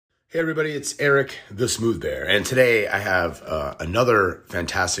Hey everybody, it's Eric the Smooth Bear, and today I have another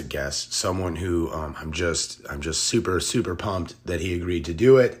fantastic guest, someone who I'm just super pumped that he agreed to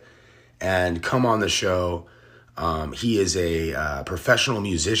do it and come on the show. He is a professional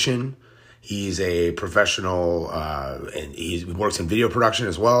musician. He's a professional, and he works in video production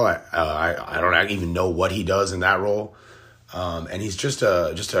as well. I don't even know what he does in that role, and he's just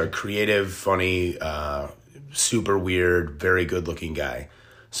a creative, funny, super weird, very good looking guy.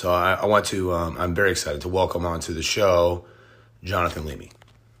 So I want to, I'm very excited to welcome onto the show, Jonathan Leamy.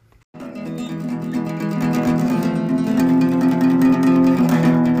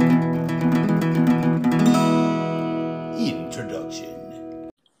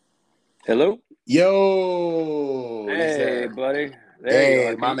 Introduction. Hello. Yo. Hey, buddy. There you Hey,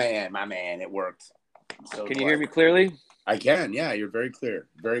 are. my man. It worked. So Can you hear me clearly? I can. Yeah, you're very clear.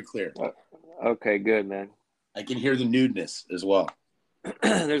 Very clear. Okay, good, man. I can hear the nudeness as well.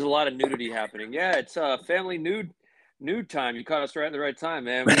 There's a lot of nudity happening. Yeah, it's family nude time. You caught us right at the right time,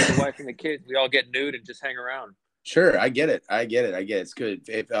 man. Me, the wife, and the kids. We all get nude and just hang around. Sure, I get it. It's good.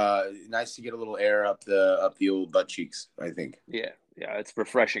 Nice to get a little air up the old butt cheeks, I think. Yeah, it's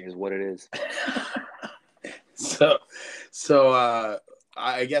refreshing, is what it is. So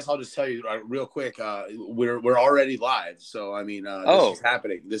I guess I'll just tell you real quick. We're already live, so I mean, this is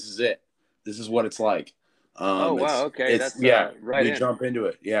happening. This is it. This is what it's like. Wow. Okay, that's right. We jump into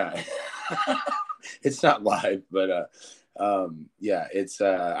it. Yeah, it's not live, but yeah, it's.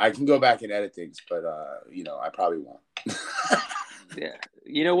 I can go back and edit things, but I probably won't. Yeah,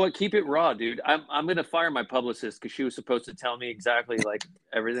 you know what? Keep it raw, dude. I'm gonna fire my publicist because she was supposed to tell me exactly like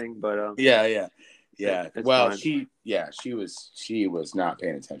everything, but Yeah. Well, fine. she was not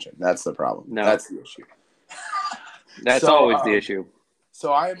paying attention. That's the problem. No. That's the issue. That's always the issue.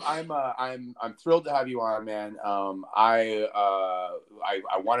 So I'm thrilled to have you on, man. I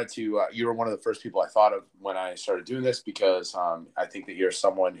wanted to. You were one of the first people I thought of when I started doing this because I think that you're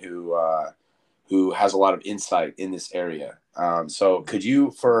someone who has a lot of insight in this area. So could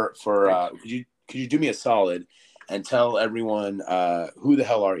you could you do me a solid and tell everyone who the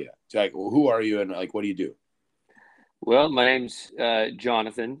hell are you? Like, who are you and like what do you do? Well, my name's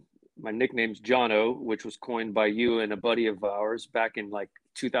Jonathan. My nickname's Jono, which was coined by you and a buddy of ours back in like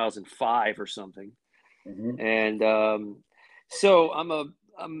 2005 or something. Mm-hmm. And so I'm a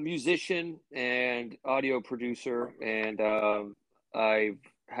musician and audio producer, and I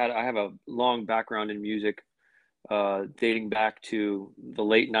have a long background in music, dating back to the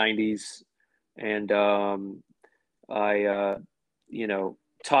late '90s, and I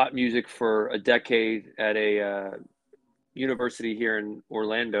taught music for a decade at a university here in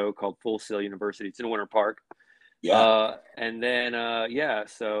Orlando called Full Sail University. It's in Winter Park. Yeah. And then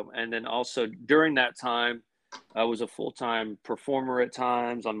also during that time, I was a full-time performer at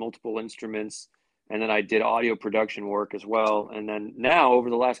times on multiple instruments. And then I did audio production work as well. And then now over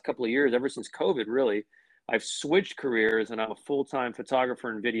the last couple of years, ever since COVID, really, I've switched careers and I'm a full-time photographer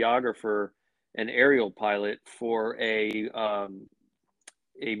and videographer and aerial pilot for a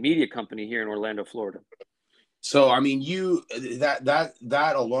media company here in Orlando, Florida. So I mean,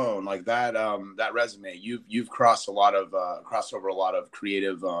 that alone, like that resume, you've crossed over a lot of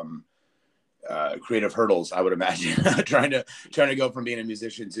creative hurdles, I would imagine, trying to go from being a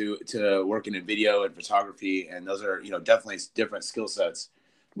musician to working in video and photography, and those are definitely different skill sets.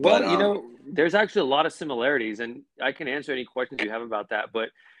 Well, there's actually a lot of similarities, and I can answer any questions you have about that. But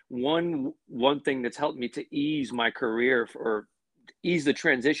one thing that's helped me to ease my career or ease the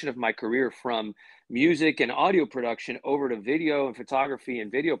transition of my career from music and audio production over to video and photography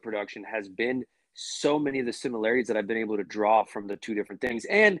and video production has been so many of the similarities that I've been able to draw from the two different things.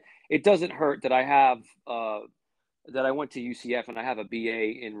 And it doesn't hurt that I have that I went to UCF and I have a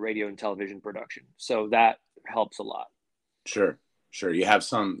BA in radio and television production, so that helps a lot. Sure. You're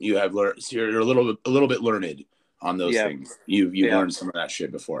a little bit learned on those things. You've learned some of that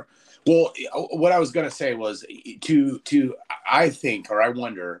shit before. Well, what I was going to say was I think, or I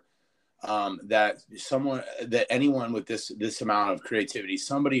wonder that anyone with this amount of creativity,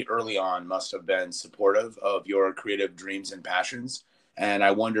 somebody early on must have been supportive of your creative dreams and passions. And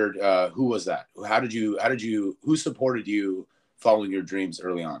I wondered, who was that? Who supported you following your dreams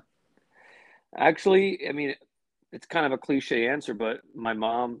early on? Actually, I mean, it's kind of a cliche answer, but my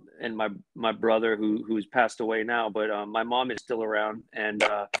mom and my brother, who's passed away now, but my mom is still around, and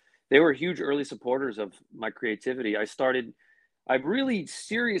they were huge early supporters of my creativity. I really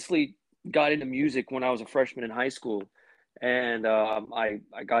seriously got into music when I was a freshman in high school, and I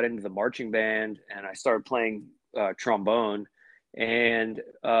got into the marching band, and I started playing trombone, and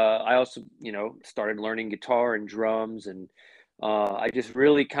I also started learning guitar and drums, and I just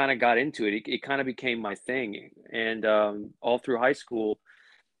really kind of got into it. It kind of became my thing. And all through high school,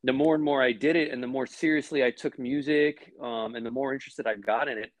 the more and more I did it and the more seriously I took music, and the more interested I got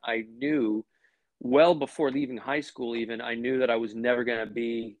in it, I knew well before leaving high school, even, I knew that I was never going to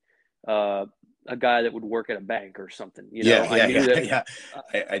be uh, a guy that would work at a bank or something. You Yeah, know, I yeah, knew yeah, that.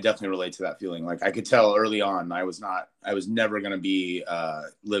 yeah. I definitely relate to that feeling. Like I could tell early on, I was never gonna be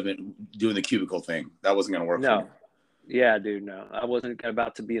living doing the cubicle thing. That wasn't gonna work for me. No, yeah, dude, no, I wasn't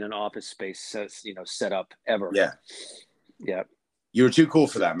about to be in an office space, set up ever. Yeah, Yeah. you were too cool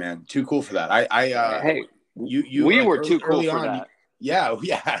for that, man. Too cool for that. Hey, You we like were too cool early for on. that. Yeah,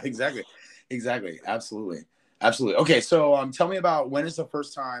 yeah, exactly, exactly, absolutely, absolutely. Okay, so tell me about when is the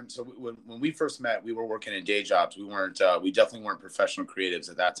first time? So when we first met, we were working in day jobs. We definitely weren't professional creatives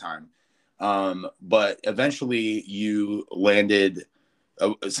at that time. But eventually, you landed.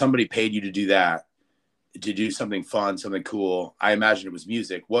 Somebody paid you to do that, to do something fun, something cool. I imagine it was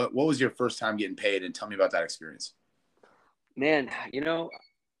music. What was your first time getting paid? And tell me about that experience. Man,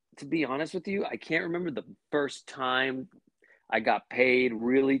 to be honest with you, I can't remember the first time I got paid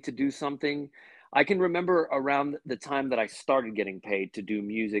really to do something. I can remember around the time that I started getting paid to do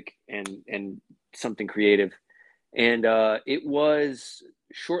music and something creative. And it was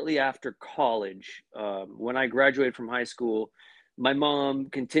shortly after college. When I graduated from high school, my mom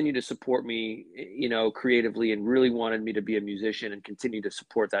continued to support me, creatively, and really wanted me to be a musician and continue to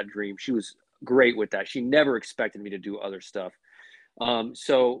support that dream. She was great with that. She never expected me to do other stuff.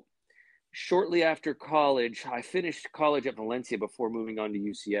 So shortly after college, I finished college at Valencia before moving on to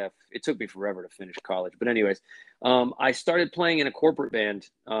UCF. It took me forever to finish college, but anyways, I started playing in a corporate band,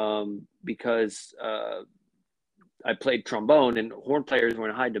 because I played trombone, and horn players were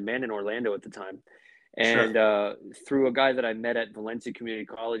in high demand in Orlando at the time. Sure. And through a guy that I met at Valencia Community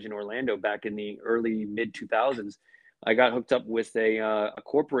College in Orlando back in the early mid 2000s, I got hooked up with a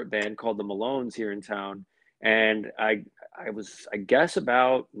corporate band called the Malones here in town. And I was, I guess,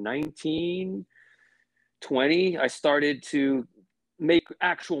 about 19, 20. I started to make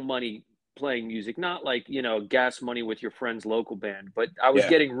actual money playing music, not like, gas money with your friend's local band, but I was Yeah.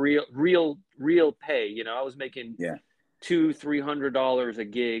 getting real pay. I was making Yeah. $200-300 a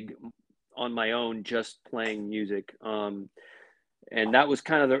gig on my own just playing music. And that was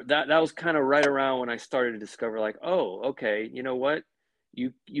kind of that was kind of right around when I started to discover, like, oh, okay, you know what,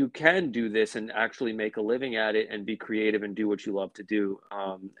 you can do this and actually make a living at it and be creative and do what you love to do.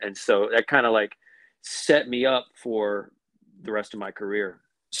 And so that kind of like set me up for the rest of my career.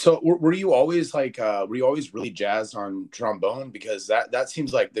 So were you always like were you always really jazzed on trombone? Because that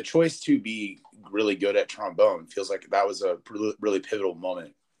seems like the choice to be really good at trombone feels like that was a really pivotal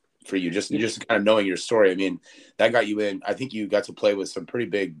moment for you. Just You, just kind of knowing your story. I mean, that got you in. I think you got to play with some pretty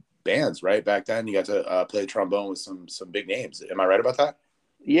big bands, right? Back then, you got to play trombone with some big names. Am I right about that?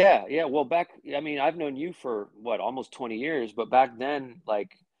 yeah, yeah. Well, I mean, I've known you for what, almost 20 years, but back then,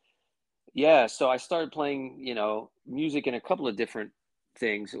 like, yeah, so I started playing, music in a couple of different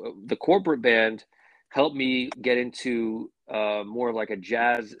things. The corporate band helped me get into more of like a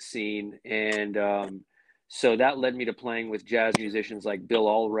jazz scene, and so that led me to playing with jazz musicians like Bill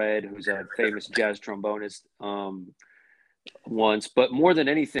Allred, who's a famous jazz trombonist, once. But more than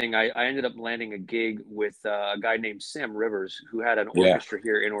anything, I ended up landing a gig with a guy named Sam Rivers, who had an Yeah. orchestra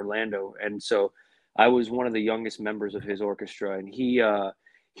here in Orlando, and so I was one of the youngest members of his orchestra, and he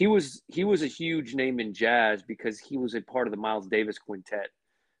was a huge name in jazz because he was a part of the Miles Davis Quintet,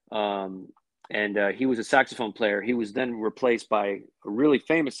 um, and he was a saxophone player. He was then replaced by a really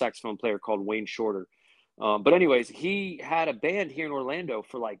famous saxophone player called Wayne Shorter. But anyways, he had a band here in Orlando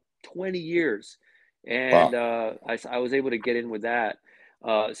for like 20 years, and Wow. I was able to get in with that.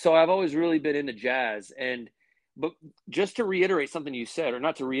 So I've always really been into jazz. And but just to reiterate something you said, or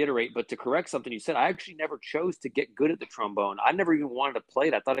not to reiterate, but to correct something you said, I actually never chose to get good at the trombone. I never even wanted to play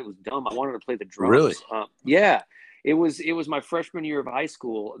it. I thought it was dumb. I wanted to play the Really? drums. Yeah, it was my freshman year of high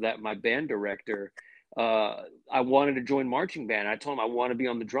school that my band director, I wanted to join marching band. I told him I want to be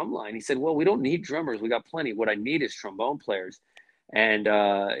on the drum line. He said, "Well, we don't need drummers. We got plenty. What I need is trombone players." And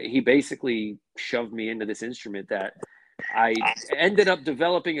he basically shoved me into this instrument that I ended up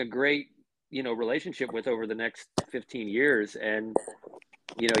developing a great, relationship with over the next 15 years. And,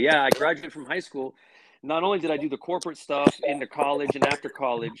 yeah, I graduated from high school. Not only did I do the corporate stuff into college and after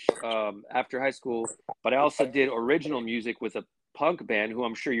college, after high school, but I also did original music with a punk band who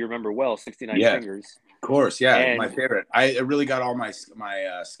I'm sure you remember well, 69 Yeah. Fingers. Of course, yeah, my And favorite. I really got all my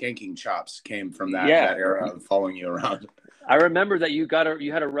skanking chops came from that yeah, era of following you around. I remember that you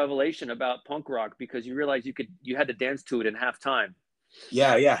had a revelation about punk rock because you realized you had to dance to it in half time.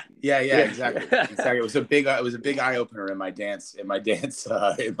 Yeah, Yeah. exactly. Exactly. It was a big eye opener in my dance, in my In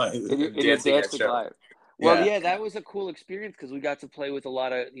your dancing at dancing show. life. Well, Yeah. yeah, that was a cool experience because we got to play with a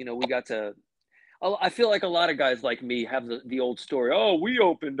lot of, we got to. I feel like a lot of guys like me have the old story. Oh, we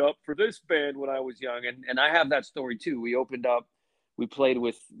opened up for this band when I was young, and I have that story too. We opened up, we played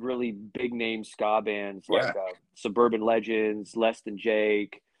with really big name ska bands like Yeah. Suburban Legends, Less Than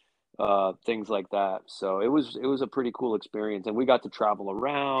Jake, things like that. So it was a pretty cool experience, and we got to travel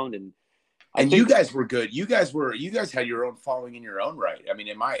around. And I And you think guys were good. You guys had your own following in your own right. I mean,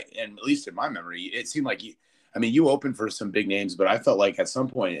 and at least in my memory, it seemed like I mean, you opened for some big names, but I felt like at some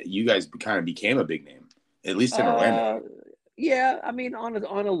point you guys kind of became a big name, at least in Orlando. Uh, yeah, I mean, on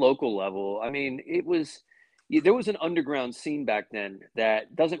a local level, I mean, there was an underground scene back then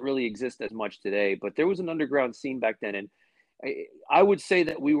that doesn't really exist as much today, but there was an underground scene back then, and I would say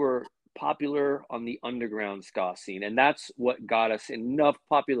that we were popular on the underground ska scene, and that's what got us enough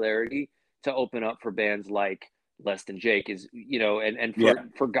popularity to open up for bands like Less Than Jake is, and Yeah.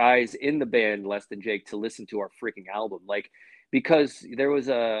 for guys in the band Less Than Jake to listen to our freaking album, like because there was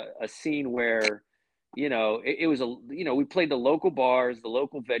a scene where it was we played the local bars, the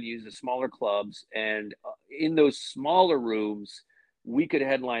local venues, the smaller clubs, and in those smaller rooms, we could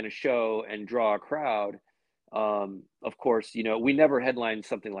headline a show and draw a crowd. Of course, we never headlined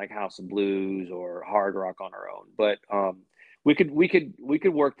something like House of Blues or Hard Rock on our own, but we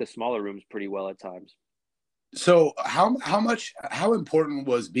could work the smaller rooms pretty well at times. So how important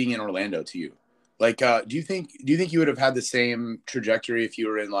was being in Orlando to you? Like, do you think you would have had the same trajectory if you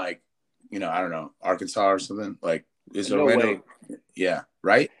were in like, I don't know, Arkansas or something? Like, is No Orlando? way. Yeah,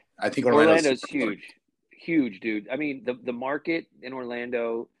 right. I think Orlando's Orlando's super important. huge, huge, dude. I mean, the market in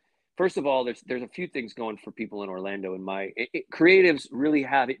Orlando. First of all, there's a few things going for people in Orlando. Creatives really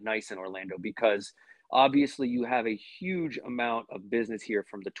have it nice in Orlando because obviously you have a huge amount of business here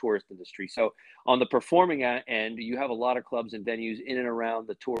from the tourist industry. So on the performing end, you have a lot of clubs and venues in and around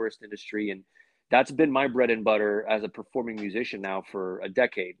the tourist industry, and that's been my bread and butter as a performing musician now for a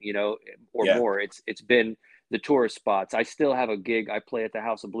decade, or Yeah. more. It's been the tourist spots. I still have a gig. I play at the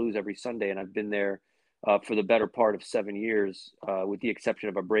House of Blues every Sunday, and I've been there for the better part of 7 years, with the exception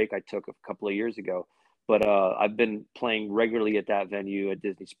of a break I took a couple of years ago. But I've been playing regularly at that venue at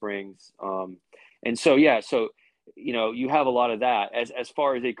Disney Springs, and so yeah, so you have a lot of that. As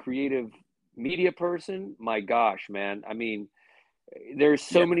far as a creative media person, my gosh, man, I mean, there's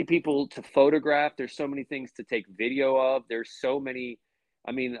Yeah. so many people to photograph. There's so many things to take video of. There's so many.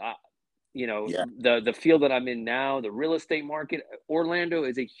 I mean, Yeah. the field that I'm in now, the real estate market. Orlando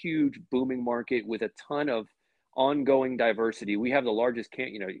is a huge booming market with a ton of ongoing diversity. We have the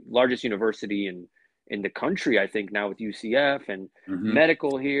largest university in the country, I think now with UCF and Hmm.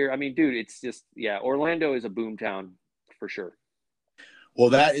 medical here. I mean, dude, it's just yeah, Orlando is a boom town for sure. Well,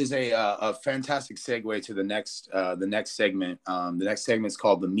 that is a fantastic segue to the next segment. The next segment is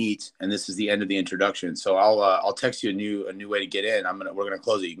called the meet, and this is the end of the introduction. So I'll text you a new way to get in. We're gonna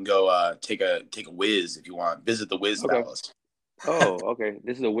close it. You can go take a whiz if you want. Visit the Whiz Okay. Palace. Oh, okay.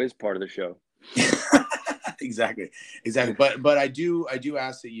 This is the whiz part of the show. Exactly, exactly. But I do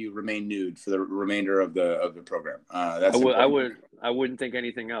ask that you remain nude for the remainder of the program. I That's would, I important. would, I wouldn't think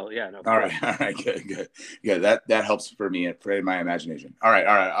anything else. Yeah, no, of All right, course. all right, good, good, good. That helps for me for my imagination. All right.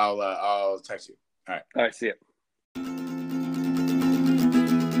 I'll text you. All right. All right, see ya.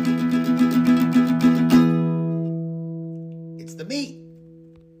 It's the meat.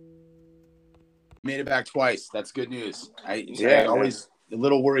 Made it back twice. That's good news. I Yeah, man. always a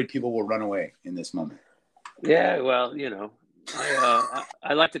little worried people will run away in this moment. Yeah, well,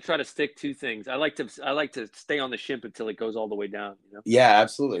 I like to try to stick to things. I like to stay on the ship until it goes all the way down. Yeah,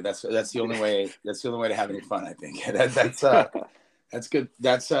 absolutely. That's the only way. That's the only way to have any fun. I think that's good.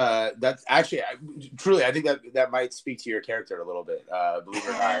 That's actually truly. I think that might speak to your character a little bit. Believe it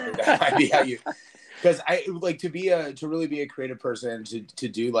or not, I think that might be how you. Because I like to really be a creative person to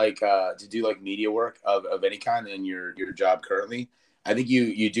do like media work of any kind in your job currently. I think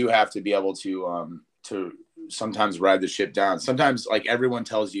you do have to be able to sometimes ride the ship down. Sometimes like everyone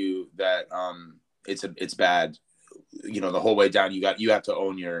tells you that it's bad, the whole way down. You have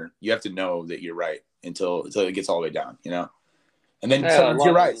to you have to know that you're right until it gets all the way down. And then Yeah, a sometimes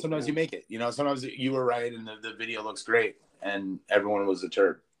you're lot. right. Sometimes Yeah. you make it. Sometimes you were right and the video looks great and everyone was a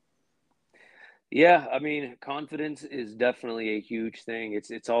turd. Yeah, I mean, confidence is definitely a huge thing.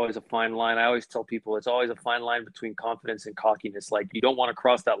 It's always a fine line. I always tell people it's always a fine line between confidence and cockiness. Like you don't want to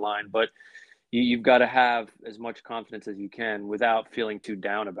cross that line, but you've got to have as much confidence as you can without feeling too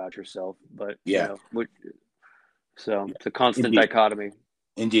down about yourself. But Yeah. so Yeah. it's a constant Indeed. dichotomy.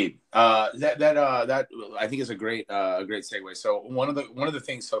 Indeed. That I think is a great segue. So one of the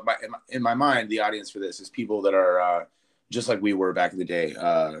things, so in my mind, the audience for this is people that are just like we were back in the day,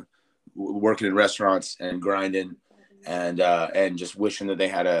 working in restaurants and grinding, and just wishing that they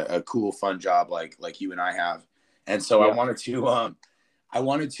had a cool, fun job like you and I have. And so Yeah. I wanted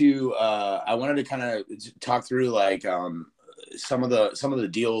to kind of talk through like some of the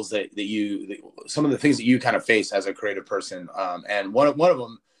deals some of the things that you kind of face as a creative person. And one of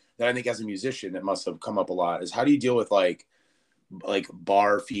them that I think as a musician that must have come up a lot is how do you deal with like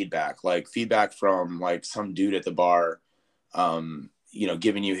bar feedback, like feedback from like some dude at the bar,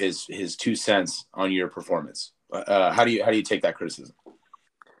 giving you his 2 cents on your performance. How do you take that criticism?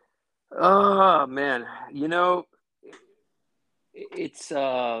 Oh man, you know, it's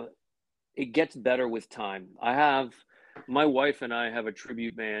it gets better with time. I have My wife and I have a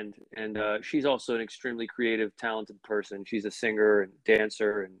tribute band, and she's also an extremely creative, talented person. She's a singer and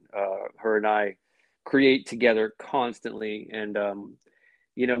dancer, and her and I create together constantly. And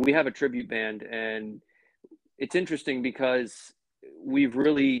we have a tribute band, and it's interesting because we've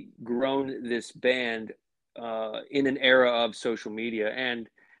really grown this band in an era of social media. And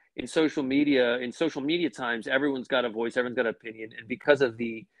in social media times, everyone's got a voice, everyone's got an opinion, and because of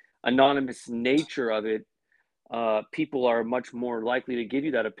the anonymous nature of it, people are much more likely to give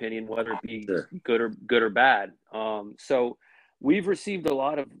you that opinion, whether it be Sure. good or bad. So we've received a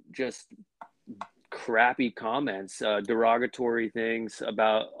lot of just crappy comments, derogatory things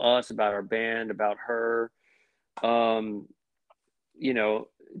about us, about our band, about her. Um, you know,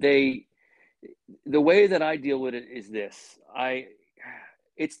 they the way that I deal with it is this. I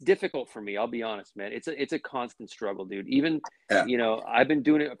It's difficult for me, I'll be honest, man. It's a constant struggle, dude. Even, Yeah. I've been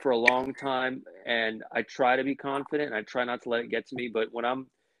doing it for a long time, and I try to be confident and I try not to let it get to me, but when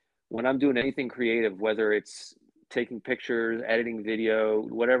I'm doing anything creative, whether it's taking pictures, editing video,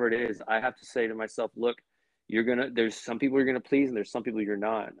 whatever it is, I have to say to myself, look, there's some people you're gonna please, and there's some people you're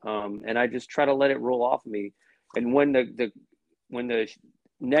not. And I just try to let it roll off of me. And when the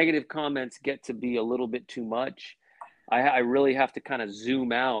negative comments get to be a little bit too much, I really have to kind of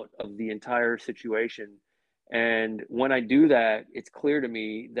zoom out of the entire situation. And when I do that, it's clear to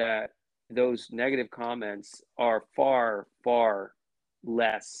me that those negative comments are far, far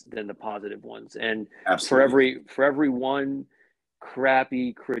less than the positive ones. And Absolutely. for every one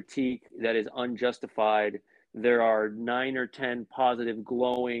crappy critique that is unjustified, there are 9 or 10 positive,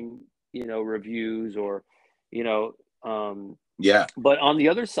 glowing, reviews, or, you know, um, Yeah. but on the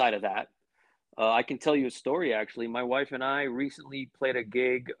other side of that, I can tell you a story actually. My wife and I recently played a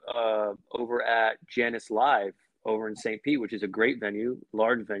gig over at Janice Live over in St. Pete, which is a great venue,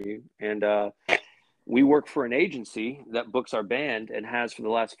 large venue. And we work for an agency that books our band and has for the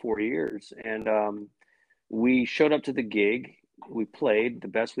last 4 years. And we showed up to the gig. We played the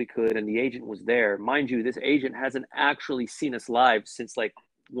best we could, and the agent was there. Mind you, this agent hasn't actually seen us live since like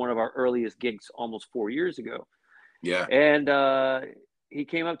one of our earliest gigs almost 4 years ago. Yeah. And he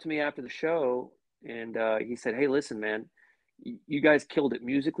came up to me after the show, and he said, "Hey, listen, man, you guys killed it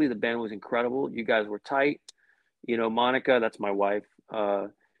musically. The band was incredible. You guys were tight. Monica, that's my wife.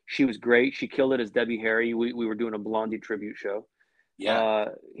 She was great. She killed it as Debbie Harry. We were doing a Blondie tribute show. Yeah.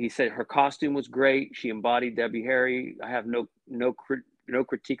 He said her costume was great. She embodied Debbie Harry. I have no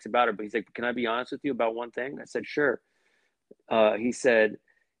critiques about her, but he's like, can I be honest with you about one thing? I said, sure. He said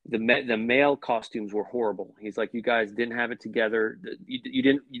the male costumes were horrible. He's like, you guys didn't have it together. You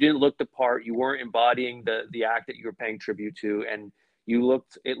didn't look the part. You weren't embodying the act that you were paying tribute to, and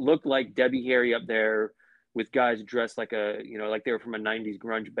it looked like Debbie Harry up there with guys dressed like like they were from a '90s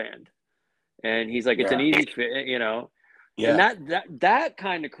grunge band." And he's like, it's an Yeah. easy fit. And Yeah. that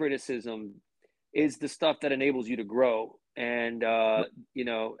kind of criticism is the stuff that enables you to grow. And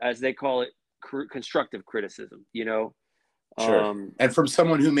as they call it, constructive criticism. Sure. Um, And from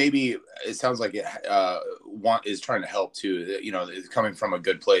someone who maybe it sounds like it want is trying to help too, is coming from a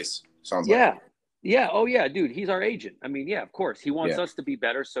good place. Sounds like. yeah, yeah, oh yeah, dude, he's our agent. I mean, yeah, of course, he wants Yeah. us to be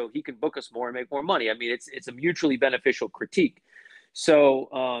better so he can book us more and make more money. I mean, it's a mutually beneficial critique. So,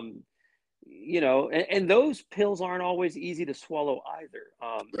 and those pills aren't always easy to swallow either.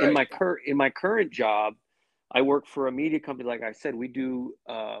 In Right. my current job, I work for a media company. Like I said, we do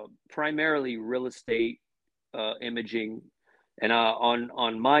primarily real estate imaging, and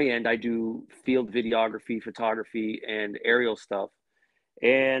on my end, I do field videography, photography, and aerial stuff.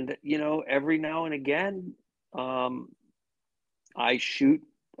 And every now and again, um, I shoot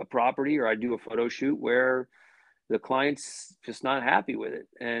a property or I do a photo shoot where the client's just not happy with it,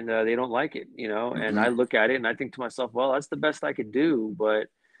 and they don't like it, and I Hmm. look at it and I think to myself, well, that's the best I could do, but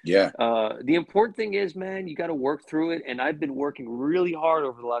Yeah. The important thing is, man, you got to work through it. And I've been working really hard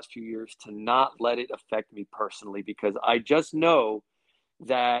over the last few years to not let it affect me personally, because I just know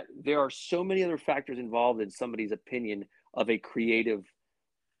that there are so many other factors involved in somebody's opinion of a creative,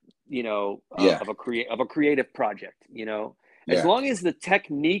 Yeah. of a creative project. As Yeah. long as the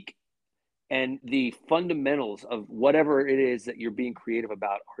technique and the fundamentals of whatever it is that you're being creative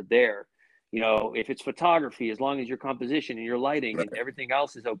about are there. If it's photography, as long as your composition and your lighting and Right. everything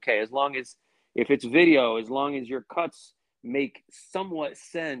else is okay, as long as, if it's video, as long as your cuts make somewhat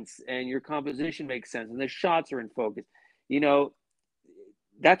sense and your composition makes sense and the shots are in focus, you know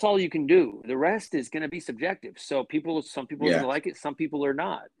that's all you can do. The rest is going to be subjective. So some people are going Yeah. to like it, some people are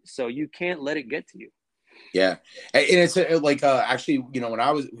not. So you can't let it get to you. Yeah, and it's like actually, when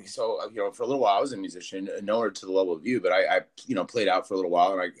I was for a little while I was a musician, nowhere to the level of you, but I played out for a little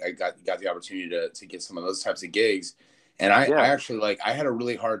while, and I got the opportunity to get some of those types of gigs, and I Yeah. actually I had a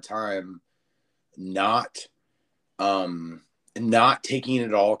really hard time not um not taking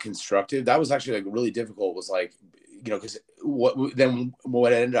it all constructive. That was actually like really difficult. Was like because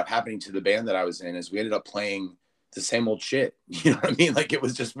what ended up happening to the band that I was in is we ended up playing the same old shit. You know what I mean? Like it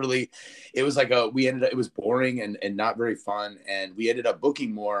was just really, it was like it was boring and not very fun. And we ended up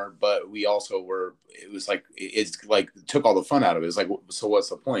booking more, but we also it was like, it's like took all the fun out of it. It's like, so what's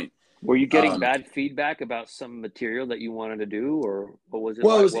the point? Were you getting Um, bad feedback about some material that you wanted to do, or what was it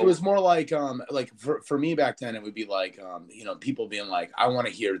well, like? it Well, was more like for me back then, it would be like, people being like, I want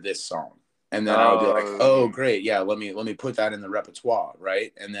to hear this song. And then I would be like, oh, oh, great. Yeah. Let me put that in the repertoire.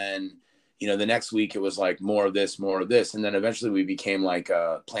 Right. And then, the next week it was like more of this, more of this. And then eventually we became like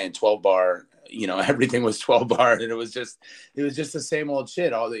playing 12 bar, everything was 12 bar. And it was just the same old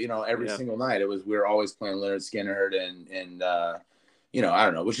shit all the, every yeah, single night. We were always playing Leonard Skinner and I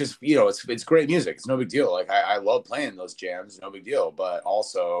don't know, which is, it's great music. It's no big deal. Like I love playing those jams. It's no big deal. But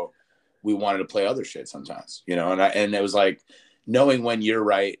also we wanted to play other shit sometimes, and it was like knowing when you're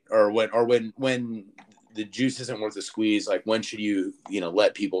right or when the juice isn't worth the squeeze. Like when should you,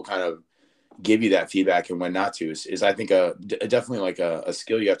 let people kind of give you that feedback and when not to is I think definitely like a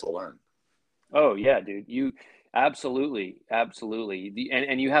skill you have to learn. oh yeah, dude, you absolutely, absolutely.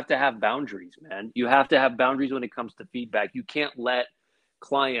 And you have to have boundaries, man. You have to have boundaries when it comes to feedback. You can't let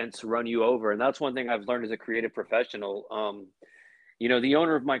clients run you over, and that's one thing I've learned as a creative professional. The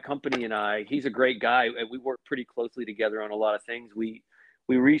owner of my company and he's a great guy, and we work pretty closely together on a lot of things. We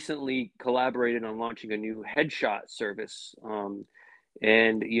recently collaborated on launching a new headshot service,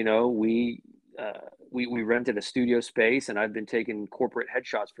 and uh, we rented a studio space, and I've been taking corporate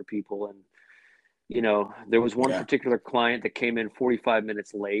headshots for people. And there was one Yeah. particular client that came in 45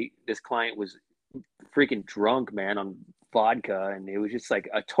 minutes late. This client was freaking drunk, man, on vodka, and it was just like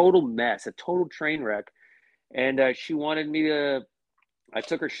a total mess, a total train wreck. And she wanted me to. I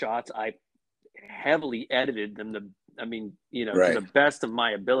took her shots. I heavily edited them. To Right. the best of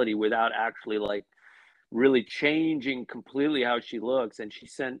my ability, without actually like really changing completely how she looks. And she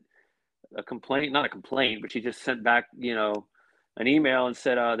sent a complaint, not a complaint, but she just sent back, an email and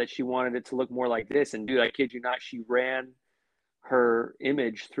said that she wanted it to look more like this. And dude, I kid you not, she ran her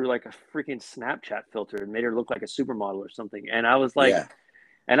image through like a freaking Snapchat filter and made her look like a supermodel or something. And I was like, Yeah.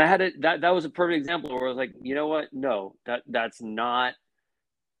 and I had it. That was a perfect example where I was like, you know what? No, that's Yeah.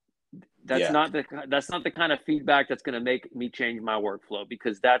 not the that's not the kind of feedback that's going to make me change my workflow,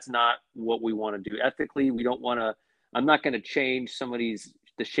 because that's not what we want to do ethically. We don't want to. I'm not going to change somebody's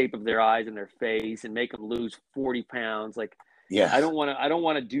the shape of their eyes and their face and make them lose 40 pounds. Like Yeah. I don't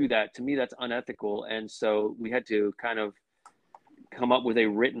want to do that. To me, that's unethical. And so we had to kind of come up with a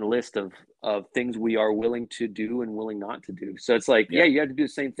written list of things we are willing to do and willing not to do. So it's like, yeah, Yeah. you have to do the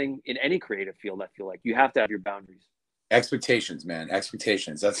same thing in any creative field. I feel like you have to have your boundaries. Expectations, man.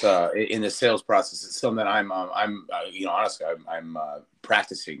 Expectations. That's in the sales process. It's something I'm honestly I'm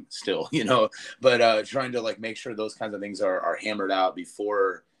practicing still, but trying to like make sure those kinds of things are hammered out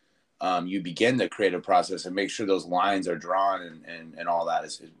before you begin the creative process, and make sure those lines are drawn and all that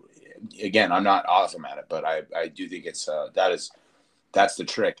is again, I'm not awesome at it, but I do think it's that's the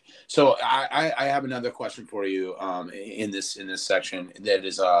trick. So I have another question for you in this section that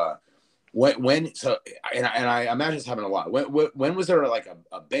is when so and I imagine it's happening a lot. When was there like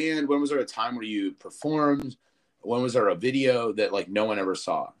a band? When was there a time where you performed? When was there a video that like no one ever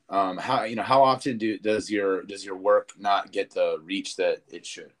saw? How often does your work not get the reach that it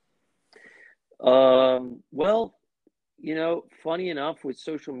should? Well, funny enough, with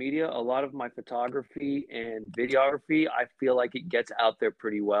social media, a lot of my photography and videography, I feel like it gets out there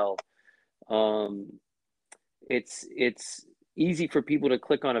pretty well. Um, it's easy for people to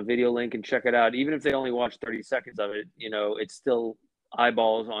click on a video link and check it out, even if they only watch 30 seconds of it. It's still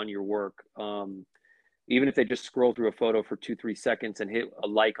eyeballs on your work. Even if they just scroll through a photo for 2, 3 seconds and hit a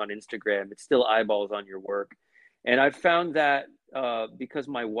like on Instagram, it's still eyeballs on your work. And I've found that because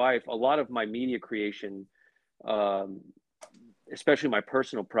my wife, a lot of my media creation, um, especially my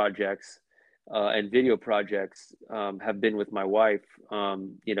personal projects and video projects, have been with my wife.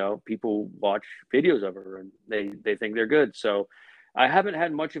 You know, people watch videos of her and they think they're good. So I haven't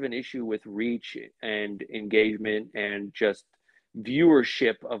had much of an issue with reach and engagement and just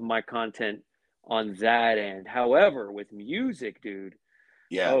viewership of my content on that end. However, with music, dude,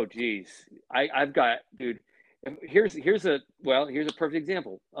 Yeah. oh geez, I've got, dude. Here's a perfect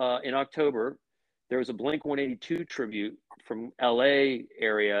example. In October, there was a Blink 182 tribute from LA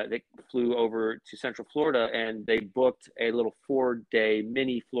area that flew over to Central Florida, and they booked a little 4-day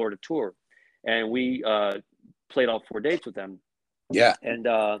mini Florida tour, and we played all 4 dates with them. Yeah. And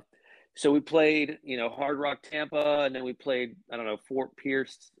so we played, you know, Hard Rock Tampa, and then we played, I don't know, Fort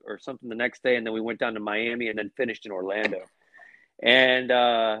Pierce or something the next day, and then we went down to Miami, and then finished in Orlando. And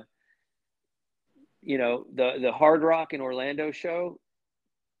you know, the Hard Rock in Orlando show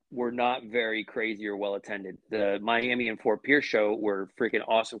were not very crazy or well attended. The Miami and Fort Pierce show were freaking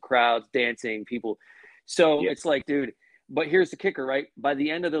awesome crowds, dancing, people. So Yeah. it's like, dude, but here's the kicker, right? By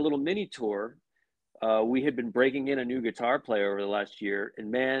the end of the little mini tour, we had been breaking in a new guitar player over the last year, and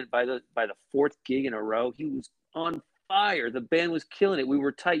man, by the fourth gig in a row, he was on fire. The band was killing it. We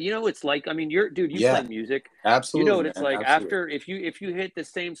were tight. You know, it's like, I mean, you Yeah. play music. You know Absolutely, what it's man. like Absolutely. after if you hit the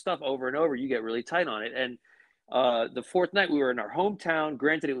same stuff over and over, you get really tight on it. And the fourth night, we were in our hometown.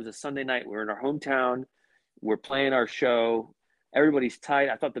 Granted, it was a Sunday night. We were in our hometown. We're playing our show. Everybody's tight.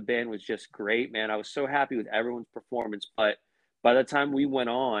 I thought the band was just great, man. I was so happy with everyone's performance. But by the time we went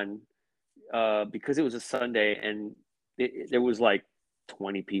on, because it was a Sunday and there was like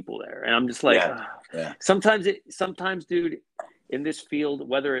 20 people there, and I'm just like, Yeah. Yeah. sometimes, dude, in this field,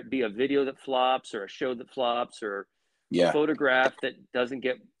 whether it be a video that flops or a show that flops or a Yeah. photograph that doesn't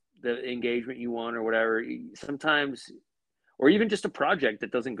get the engagement you want or whatever, sometimes, or even just a project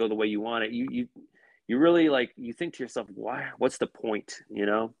that doesn't go the way you want it, you really like, you think to yourself, why? What's the point? You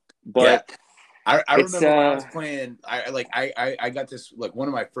know? Yeah. But I it's remember when I was playing, I got this, like, one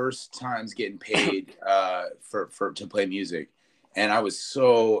of my first times getting paid for to play music, and I was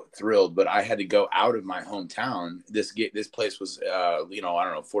so thrilled, but I had to go out of my hometown. This place was you know, I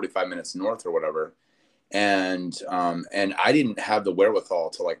don't know, 45 minutes north or whatever. And I didn't have the wherewithal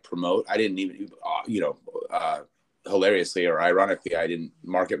to like promote. I didn't even you know, hilariously or ironically, I didn't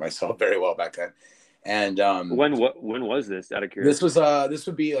market myself very well back then. And when was this, out of curiosity? this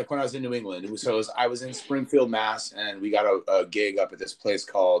would be like when I was in New England. I was in Springfield, Mass, and we got a gig up at this place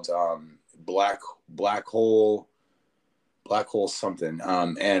called Black Black Hole Black Hole something,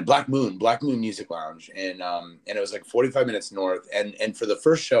 and Black Moon Music Lounge, and it was like 45 minutes north. And for the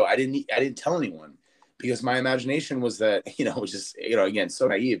first show, I didn't tell anyone, because my imagination was that, you know, it was just, you know, again, so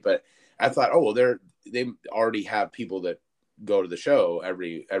naive, but I thought, oh well, they already have people that go to the show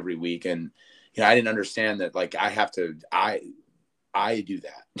every week, and you know, I didn't understand that, like, I do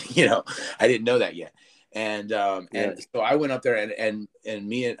that. You know, I didn't know that yet. Yeah. And so I went up there, and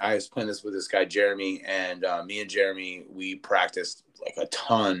I was playing this with this guy Jeremy, and me and Jeremy, we practiced like a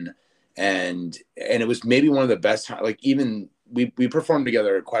ton, and it was maybe one of the best times. Like, even we performed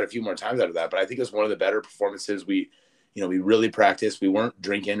together quite a few more times out of that, but I think it was one of the better performances. We really practiced. We weren't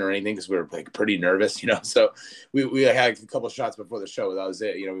drinking or anything because we were like pretty nervous, you know. So we had a couple of shots before the show. That was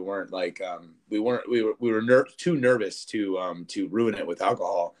it. You know, we weren't like we were too nervous to ruin it with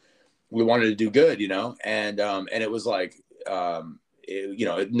alcohol. We wanted to do good, you know, and it was like, you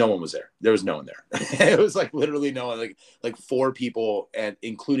know, no one was there. There was no one there. It was like literally no one, like four people, and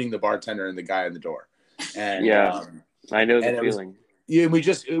including the bartender and the guy in the door. And Yeah, I know the and it was, feeling. yeah, we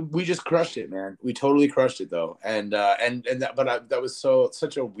just crushed it, man. We totally crushed it though. And that was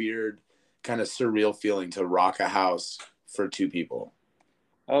such a weird kind of surreal feeling to rock a house for two people.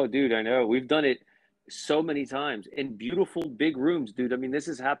 Oh, dude, I know. We've done it so many times in beautiful big rooms, dude. I mean, this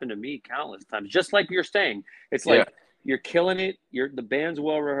has happened to me countless times. Just like you're saying, it's Yeah. like you're killing it. The band's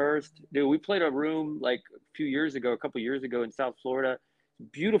well rehearsed, dude. We played a room like a couple years ago in South Florida.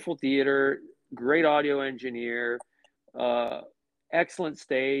 Beautiful theater, great audio engineer, uh, excellent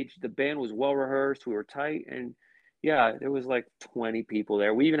stage. The band was well rehearsed. We were tight, and yeah, there was like 20 people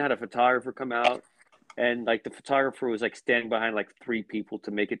there. We even had a photographer come out, and like the photographer was like standing behind like three people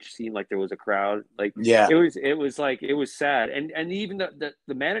to make it seem like there was a crowd. Like Yeah. it was sad. And even the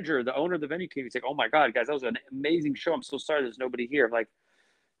manager, the owner of the venue came. He's like, "Oh my god, guys, that was an amazing show. I'm so sorry there's nobody here." I'm like,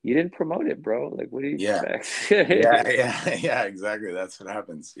 "You didn't promote it, bro. Like, what do you Yeah. expect?" Yeah. Yeah. Yeah. Exactly. That's what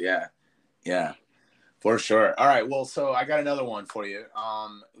happens. Yeah. Yeah. For sure. All right. Well, so I got another one for you.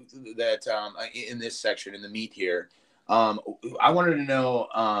 That in this section in the meat here, I wanted to know.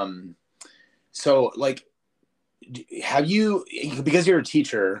 So like, have you, because you're a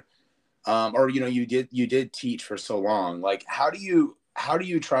teacher, or you did teach for so long. Like, how do you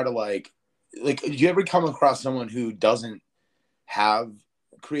try to like, do you ever come across someone who doesn't have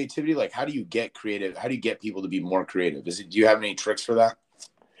creativity? Like, how do you get creative? How do you get people to be more creative? Do you have any tricks for that?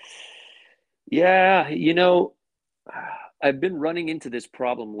 Yeah, I've been running into this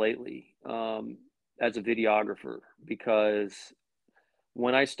problem lately, as a videographer, because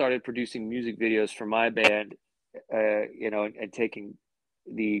when I started producing music videos for my band, and taking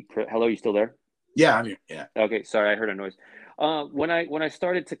hello, you still there? Yeah, I mean, yeah, Okay, sorry, I heard a noise. When I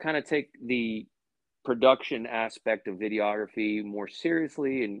started to kind of take the production aspect of videography more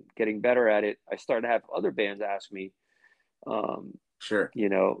seriously and getting better at it, I started to have other bands ask me, um, sure.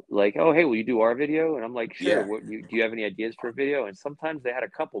 like, "Oh, hey, will you do our video?" And I'm like, "Sure. Yeah, Do you have any ideas for a video?" And sometimes they had a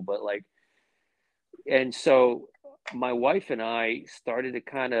couple, but like, and so my wife and I started to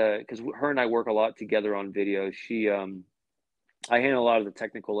kind of, because her and I work a lot together on video. I handle a lot of the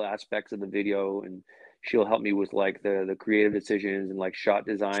technical aspects of the video, and she'll help me with like the creative decisions and like shot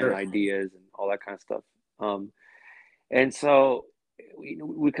design and sure. ideas and all that kind of stuff. And so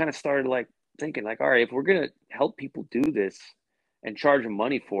we kind of started like thinking like, all right, if we're gonna help people do this and charge them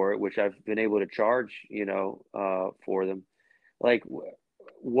money for it, which I've been able to charge, for them, like,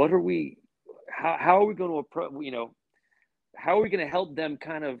 what are we? How are we going to approach? How are we going to help them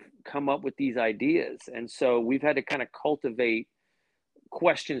kind of come up with these ideas? And so we've had to kind of cultivate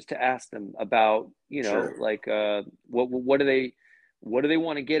questions to ask them about, Sure. like, what do they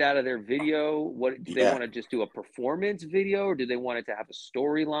want to get out of their video? What do they Yeah. want to just do, a performance video, or do they want it to have a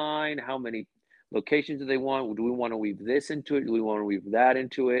storyline? How many locations do they want? Do we want to weave this into it? Do we want to weave that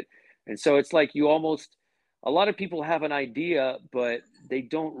into it? And so it's like, a lot of people have an idea, but they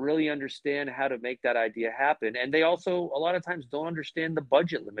don't really understand how to make that idea happen. And they also, a lot of times, don't understand the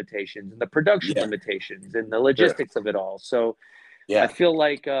budget limitations and the production Yeah. limitations and the Sure. logistics of it all. So I Yeah. feel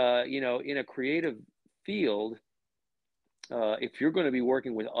like, in a creative field, if you're going to be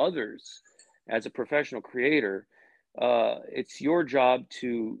working with others as a professional creator, it's your job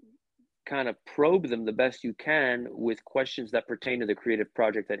to kind of probe them the best you can with questions that pertain to the creative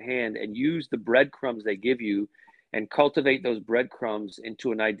project at hand, and use the breadcrumbs they give you and cultivate those breadcrumbs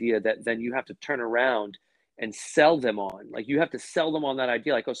into an idea that then you have to turn around and sell them on. Like, you have to sell them on that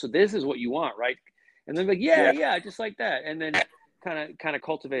idea, like, oh, so this is what you want, right? And then like, yeah, Yeah. yeah, just like that. And then kind of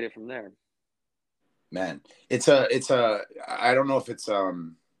cultivate it from there. Man, I don't know if it's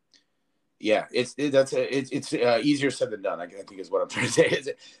yeah, it's easier said than done. I think is what I'm trying to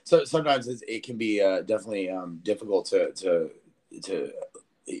say. So sometimes it can be definitely difficult to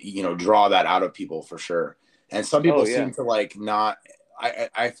draw that out of people for sure. And some Oh people yeah. seem to like not.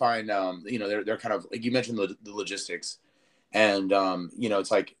 I find they're kind of like you mentioned the logistics, and it's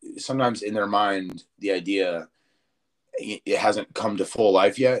like sometimes in their mind the idea it hasn't come to full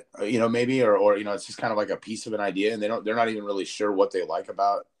life yet, maybe, or it's just kind of like a piece of an idea, and they're not even really sure what they like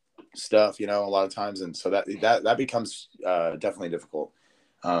about stuff, a lot of times, and so that becomes definitely difficult.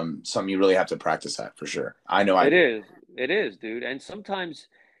 Something you really have to practice at for sure. I know I It do. is. It is, dude. And sometimes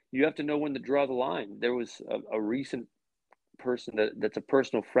you have to know when to draw the line. There was a recent person that's a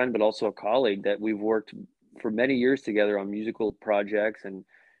personal friend, but also a colleague, that we've worked for many years together on musical projects and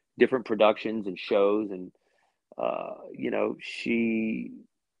different productions and shows. And, she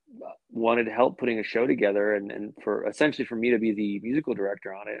wanted help putting a show together, and for essentially for me to be the musical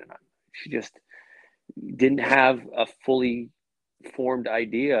director on it. And she just didn't have a fully formed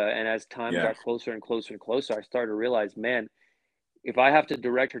idea. And as time Yeah. got closer and closer and closer, I started to realize, man, if I have to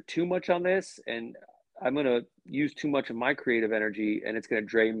direct her too much on this, and I'm going to use too much of my creative energy, and it's going to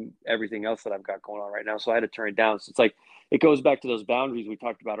drain everything else that I've got going on right now. So I had to turn it down. So it's like, it goes back to those boundaries we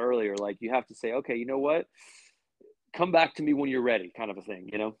talked about earlier. Like, you have to say, okay, you know what? Come back to me when you're ready, kind of a thing,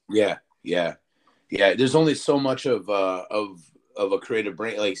 Yeah. Yeah. Yeah. There's only so much of a creative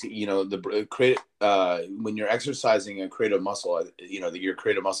brain, like the creative when you're exercising a creative muscle, your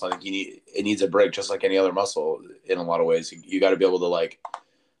creative muscle, I think it needs a break just like any other muscle in a lot of ways. You got to be able to, like,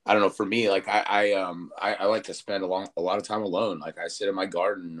 I don't know, for me, like I like to spend a lot of time alone. Like, I sit in my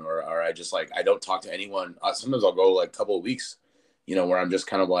garden, or I just, like, I don't talk to anyone. Sometimes I'll go like a couple of weeks, where I'm just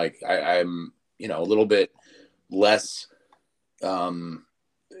kind of like I'm a little bit less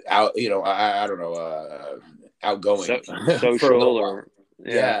out, I don't know, outgoing So for a little social, while. or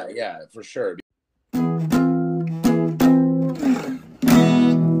yeah. Yeah, yeah, for sure.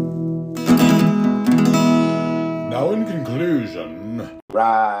 Now, in conclusion,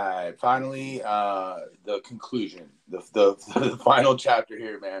 Right. Finally, the conclusion, the final chapter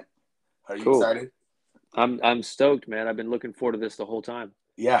here, man. Are you Cool. excited? I'm stoked, man. I've been looking forward to this the whole time.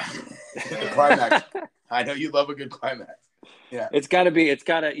 Yeah. The climax. I know you love a good climax. Yeah. It's gotta,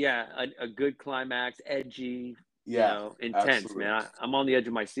 a good climax, edgy, Yeah. intense, Absolutely. man. I'm on the edge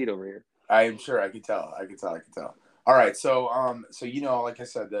of my seat over here. I am sure. I can tell. I can tell. I can tell. All right. So, like I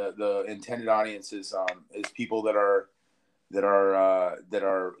said, the intended audience is people that are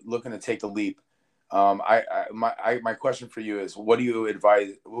looking to take the leap. My question for you is, what do you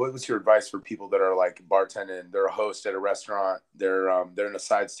advise? What was your advice for people that are like bartending? They're a host at a restaurant. They're in a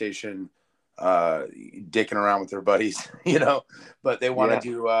side station, dicking around with their buddies, but they want to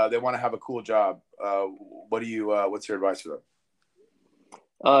Yeah. do they want to have a cool job. What's your advice for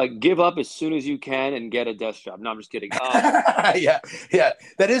them? Give up as soon as you can and get a desk job. No, I'm just kidding. Yeah, yeah.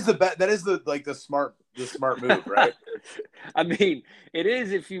 That is the smart move, right? I mean, it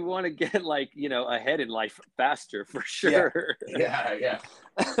is if you want to get ahead in life faster for Yeah, sure. yeah, yeah.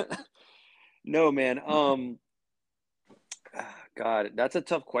 No, man. God, that's a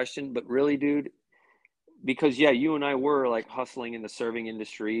tough question, but really, dude, because yeah, you and I were like hustling in the serving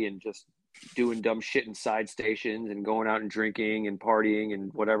industry and just doing dumb shit in side stations and going out and drinking and partying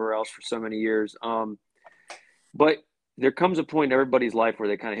and whatever else for so many years. But there comes a point in everybody's life where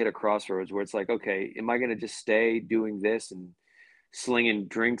they kind of hit a crossroads where it's like, okay, am I going to just stay doing this and slinging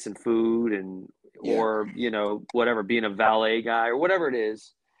drinks and food and Yeah. or whatever, being a valet guy or whatever it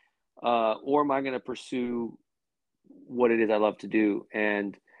is, or am I going to pursue what it is I love to do?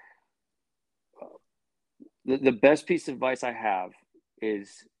 And the best piece of advice I have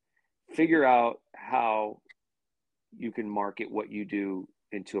is figure out how you can market what you do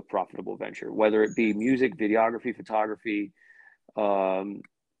into a profitable venture, whether it be music, videography, photography. And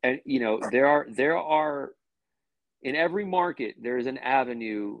there are in every market there is an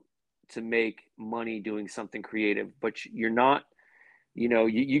avenue to make money doing something creative, but you're not,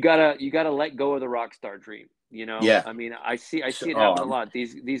 you gotta let go of the rock star dream. Yeah. I mean, I see it Oh, happen a lot.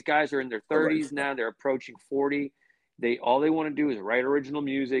 These guys are in their so ready 30s for that. now, they're approaching 40. They want to do is write original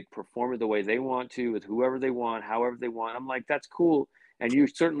music, perform it the way they want to, with whoever they want, however they want. I'm like, that's cool, and you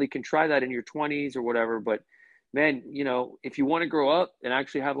certainly can try that in your 20s or whatever. But man, if you want to grow up and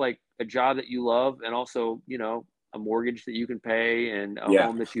actually have like a job that you love and also a mortgage that you can pay and a Yeah.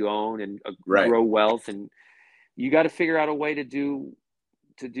 home that you own and Right. grow wealth, and you got to figure out a way to do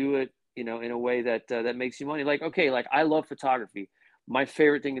it, in a way that makes you money. Like, okay, like I love photography. My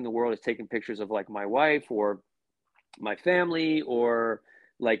favorite thing in the world is taking pictures of like my wife or my family or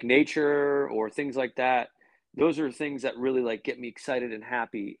like nature or things like that. Those are things that really like get me excited and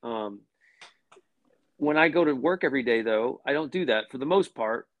happy. When I go to work every day, though, I don't do that for the most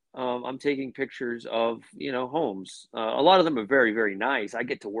part. I'm taking pictures of homes. A lot of them are very, very nice. I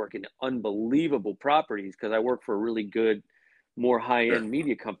get to work in unbelievable properties because I work for a really good, more high Sure. end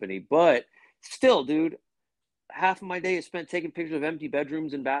media company. But still, dude, half of my day is spent taking pictures of empty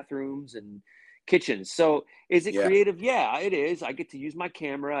bedrooms and bathrooms and kitchens. So is it Yeah. creative? Yeah, it is. I get to use my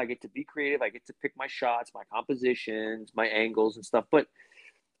camera. I get to be creative. I get to pick my shots, my compositions, my angles and stuff. But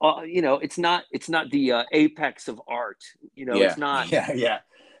it's not the apex of art. It's Yeah. not. Yeah. Yeah.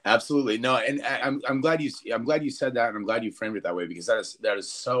 Absolutely. No, and I'm glad you said that, and I'm glad you framed it that way, because that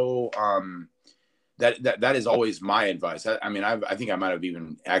is so that is always my advice. I mean, I think I might have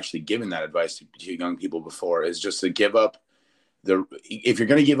even actually given that advice to young people before, is just to give up if you're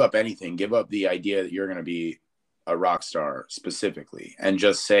going to give up anything, give up the idea that you're going to be a rock star specifically, and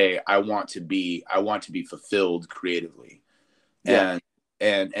just say, I want to be fulfilled creatively. Yeah.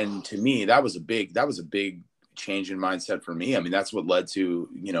 And to me, that was a big change in mindset for me. I mean, that's what led to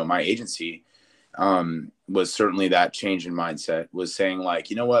my agency. Was certainly that change in mindset, was saying, like,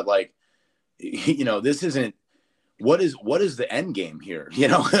 you know what, like, this isn't, what is the end game here?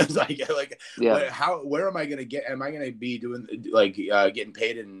 It's like Yeah. where am I going to get? Am I going to be doing, like, getting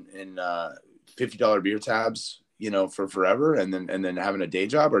paid in $50 beer tabs, for forever, and then having a day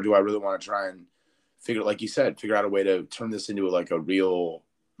job? Or do I really want to try and like you said, figure out a way to turn this into like a real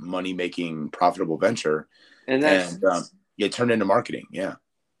money making profitable venture, and that's and get turned into marketing? Yeah.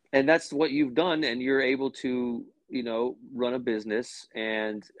 and that's what you've done, and you're able to run a business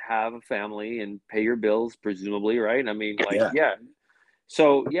and have a family and pay your bills, presumably, right? I mean, like, Yeah. yeah.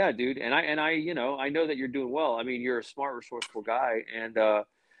 So yeah, dude, and I I know that you're doing well. I mean, you're a smart, resourceful guy, and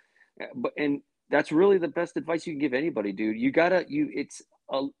that's really the best advice you can give anybody, dude. You gotta you it's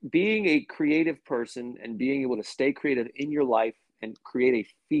being a creative person and being able to stay creative in your life and create a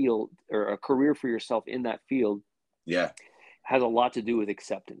field or a career for yourself in that field Yeah. has a lot to do with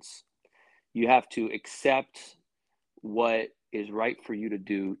acceptance. You have to accept what is right for you to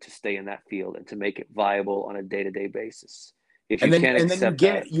do to stay in that field and to make it viable on a day-to-day basis. If you And then can't you accept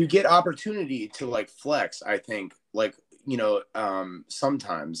that, get opportunity to like flex, I think, like,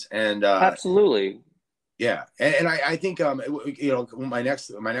 sometimes. And absolutely. yeah. And I think, my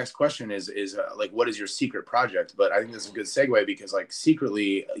next question is like, what is your secret project? But I think this is a good segue, because like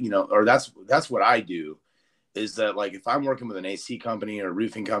secretly, or that's what I do, is that like, if I'm working with an AC company or a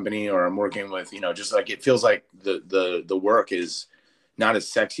roofing company, or I'm working with, just like, it feels like the work is not as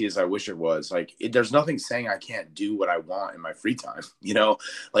sexy as I wish it was. Like, there's nothing saying I can't do what I want in my free time,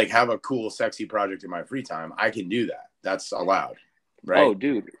 like have a cool, sexy project in my free time. I can do that. That's allowed. Oh, Right.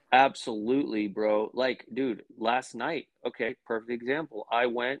 dude, absolutely, bro. Like, dude, last night, okay, perfect example. I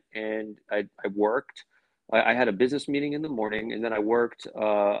went and I worked. I had a business meeting in the morning, and then I worked.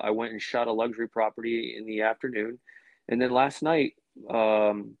 I went and shot a luxury property in the afternoon. And then last night,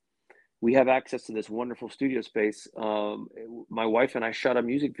 um, we have access to this wonderful studio space. My wife and I shot a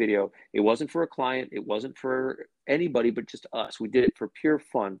music video. It wasn't for a client, it wasn't for anybody, but just us. We did it for pure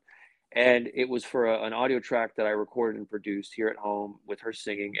fun. And it was for an audio track that I recorded and produced here at home with her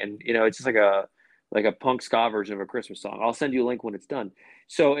singing. And it's just like a punk ska version of a Christmas song. I'll send you a link when it's done.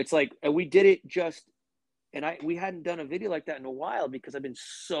 So it's like, and we did it just, and we hadn't done a video like that in a while because I've been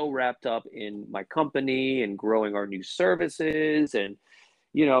so wrapped up in my company and growing our new services, and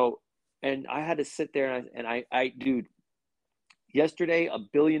you know, and I had to sit there dude, yesterday, a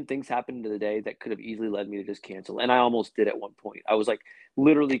billion things happened in the day that could have easily led me to just cancel. And I almost did at one point. I was like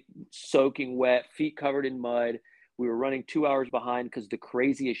literally soaking wet, feet covered in mud. We were running 2 hours behind because the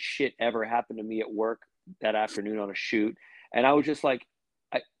craziest shit ever happened to me at work that afternoon on a shoot. And I was just like,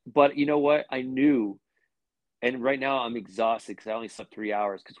 but you know what? I knew. And right now I'm exhausted because I only slept 3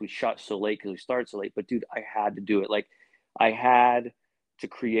 hours because we shot so late because we started so late. But dude, I had to do it. Like, I had to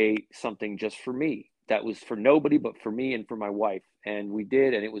create something just for me that was for nobody but for me and for my wife. And we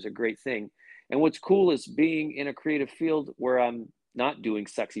did, and it was a great thing. And what's cool is being in a creative field where I'm not doing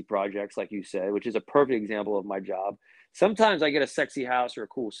sexy projects, like you said, which is a perfect example of my job. Sometimes I get a sexy house or a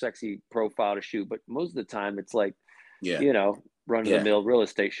cool, sexy profile to shoot, but most of the time it's like, Yeah. you know, run of the Yeah. mill real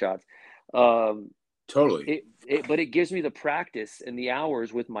estate shots. Um, Totally. but it gives me the practice and the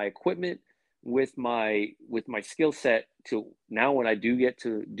hours with my equipment, with my skill set, to now when I do get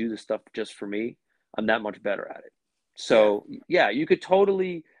to do the stuff just for me, I'm that much better at it. Yeah. So yeah, you could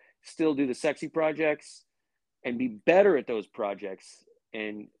totally still do the sexy projects and be better at those projects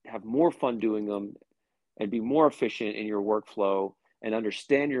and have more fun doing them and be more efficient in your workflow and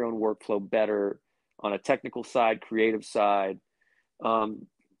understand your own workflow better on a technical side, creative side, um,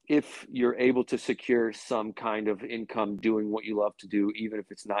 if you're able to secure some kind of income doing what you love to do, even if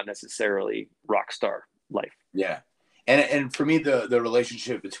it's not necessarily rock star life. Yeah. And for me, the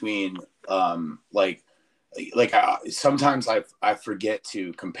relationship between, sometimes I forget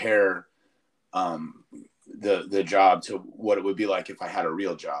to compare, um, the job to what it would be like if I had a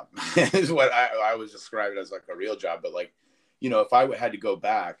real job. Is what I was describing as like a real job. But like, if I had to go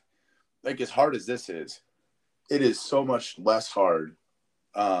back, like, as hard as this is, it is so much less hard.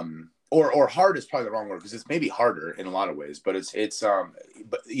 Or hard is probably the wrong word, because it's maybe harder in a lot of ways, but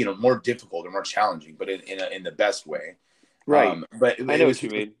but more difficult or more challenging, but in the best way. Right. But I know what you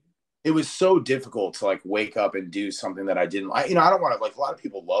mean. it was so difficult to like wake up and do something that I didn't. I don't want to, like, a lot of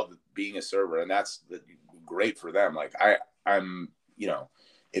people love being a server, and that's great for them. Like, I'm,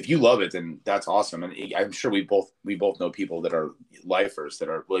 if you love it, then that's awesome. And I'm sure we both know people that are lifers that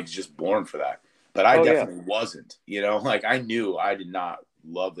are like just born for that. But I Oh yeah. definitely wasn't, like, I knew I did not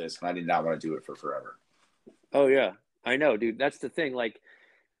love this, and I did not want to do it for forever. Oh yeah. I know, dude. That's the thing. Like,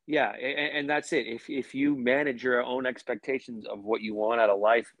 yeah, and that's it. If you manage your own expectations of what you want out of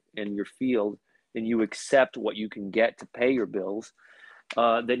life in your field, and you accept what you can get to pay your bills,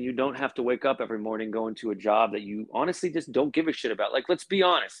 then you don't have to wake up every morning going to a job that you honestly just don't give a shit about. Like, let's be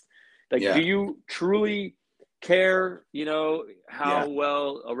honest. Like, do Yeah. you truly care, Yeah. how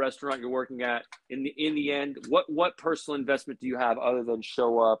well a restaurant you're working at in the end? What personal investment do you have other than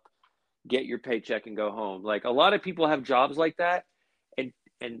show up, get your paycheck and go home? Like, a lot of people have jobs like that,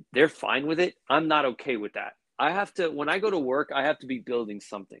 and they're fine with it. I'm not okay with that. I have to, when I go to work, I have to be building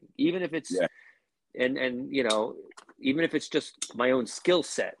something, even if it's Yeah. and even if it's just my own skill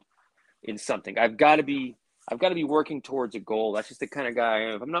set in something. I've got to be working towards a goal. That's just the kind of guy I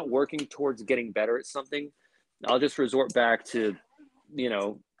am. If I'm not working towards getting better at something, I'll just resort back to, you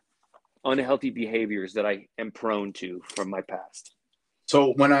know, unhealthy behaviors that I am prone to from my past.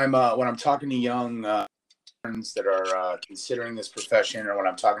 So when I'm talking to young friends that are considering this profession, or when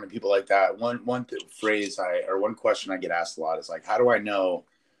I'm talking to people like that, one phrase or one question I get asked a lot is like, how do I know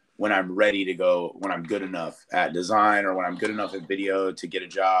when I'm ready to go, when I'm good enough at design, or when I'm good enough at video to get a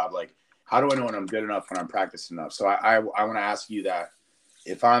job. Like, how do I know when I'm good enough, when I'm practiced enough? So I want to ask you that.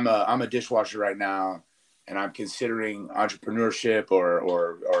 If I'm a dishwasher right now, and I'm considering entrepreneurship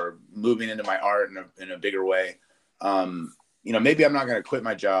or moving into my art in a bigger way, maybe I'm not going to quit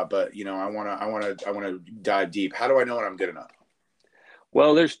my job, but I want to dive deep. How do I know when I'm good enough?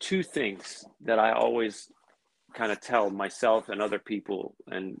 Well, there's two things that I always kind of tell myself and other people,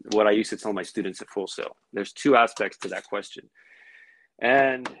 and what I used to tell my students at Full Sail. There's two aspects to that question.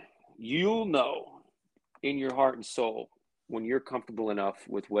 And you'll know in your heart and soul when you're comfortable enough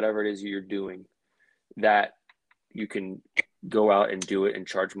with whatever it is you're doing that you can go out and do it and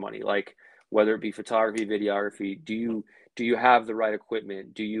charge money. Like, whether it be photography, videography, do you have the right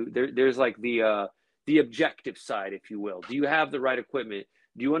equipment? There's like the objective side, if you will. Do you have the right equipment?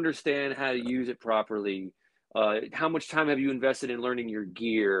 Do you understand how to use it properly? How much time have you invested in learning your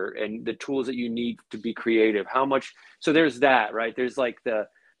gear and the tools that you need to be creative? How much? So there's that, right? There's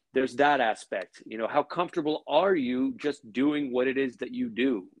that aspect. How comfortable are you just doing what it is that you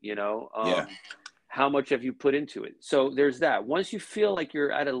do? Yeah. How much have you put into it? So there's that. Once you feel like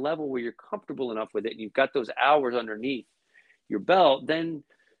you're at a level where you're comfortable enough with it and you've got those hours underneath your belt, then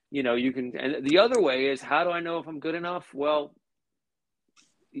you can. And the other way is, how do I know if I'm good enough? Well,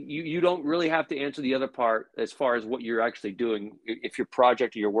 you don't really have to answer the other part as far as what you're actually doing, if your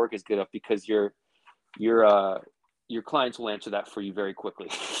project or your work is good enough, because your clients will answer that for you very quickly.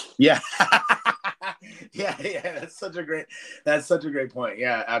 Yeah. yeah. That's such a great point.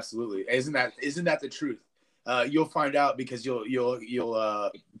 Yeah, absolutely. Isn't that the truth? You'll find out, because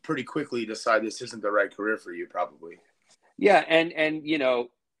you'll pretty quickly decide this isn't the right career for you, probably. Yeah. And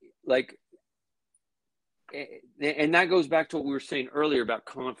like, and that goes back to what we were saying earlier about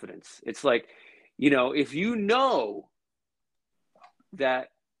confidence. It's like, if you know that,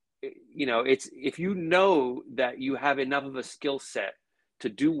 if you know that you have enough of a skill set to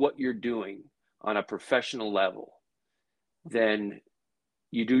do what you're doing on a professional level, then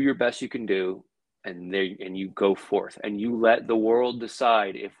you do your best you can do, and you go forth, and you let the world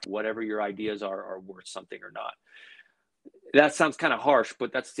decide if whatever your ideas are worth something or not. That sounds kind of harsh,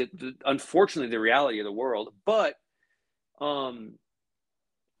 but that's unfortunately the reality of the world. But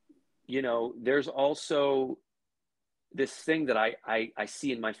there's also this thing that I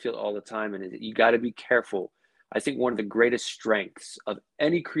see in my field all the time, and you got to be careful. I think one of the greatest strengths of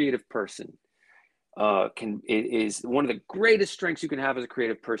any creative person is one of the greatest strengths you can have as a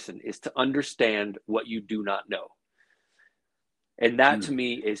creative person is to understand what you do not know. And that to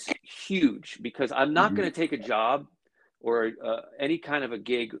me is huge, because I'm not going to take a job or any kind of a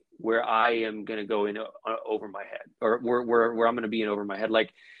gig where I am going to go in over my head, or where I'm going to be in over my head.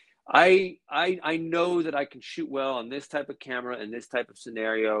 Like, I know that I can shoot well on this type of camera and this type of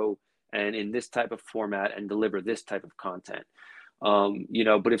scenario and in this type of format and deliver this type of content.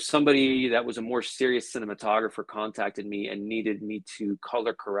 But if somebody that was a more serious cinematographer contacted me and needed me to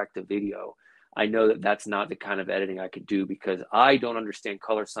color correct a video, I know that that's not the kind of editing I could do, because I don't understand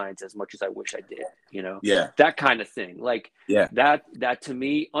color science as much as I wish I did, Yeah. that kind of thing. Like, yeah, that to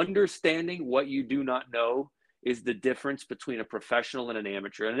me, understanding what you do not know is the difference between a professional and an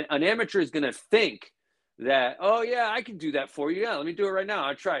amateur. And an amateur is going to think that, oh yeah, I can do that for you. Yeah, let me do it right now.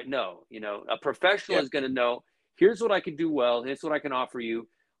 I'll try it. No, a professional is going to know, here's what I can do well. Here's what I can offer you.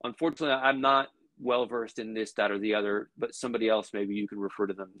 Unfortunately, I'm not well-versed in this, that, or the other, but somebody else, maybe you can refer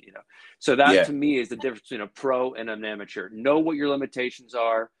to them, So that to me is the difference between a pro and an amateur. Know what your limitations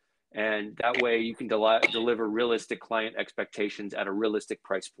are, and that way you can deliver realistic client expectations at a realistic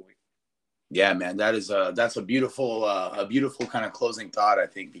price point. Yeah, man, that's a beautiful kind of closing thought, I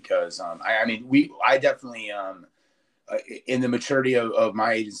think, because I definitely in the maturity of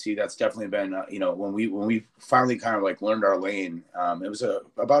my agency, that's definitely been when we finally kind of like learned our lane. It was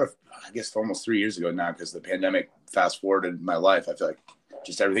I guess almost 3 years ago now, because the pandemic fast forwarded my life. I feel like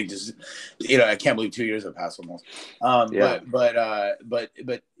just everything I can't believe 2 years have passed almost. But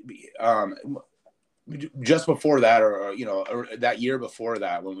just before that, or that year before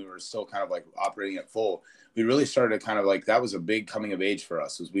that, when we were still kind of like operating at full, we really started to kind of like, that was a big coming of age for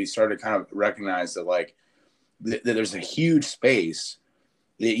us, was we started to kind of recognize that like that there's a huge space,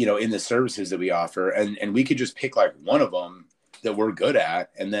 in the services that we offer, and we could just pick like one of them that we're good at,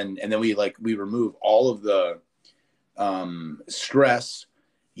 and then we remove all of the stress,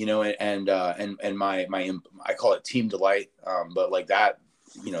 and my I call it team delight, but like that,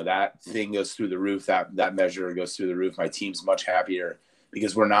 that thing goes through the roof, that measure goes through the roof. My team's much happier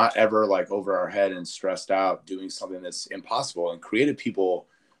because we're not ever like over our head and stressed out doing something that's impossible. And creative people,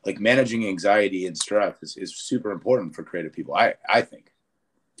 like, managing anxiety and stress is super important for creative people, I think.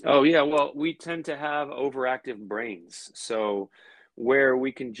 Oh yeah, well, we tend to have overactive brains. So where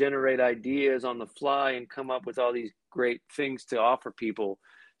we can generate ideas on the fly and come up with all these great things to offer people,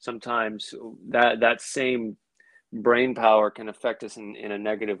 sometimes that same brain power can affect us in a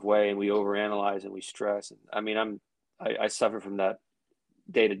negative way, and we overanalyze and we stress. And I mean, I suffer from that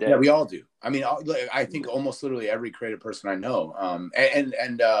day to Yeah, day. we all do. I mean, I think Yeah. almost literally every creative person I know,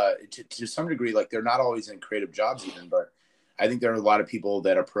 and to some degree, like they're not always in creative jobs even, but I think there are a lot of people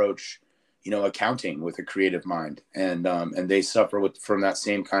that approach, accounting with a creative mind, and they suffer from that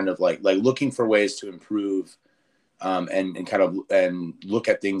same kind of like looking for ways to improve, and kind of and look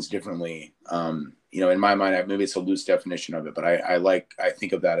at things differently. In my mind, maybe it's a loose definition of it, but I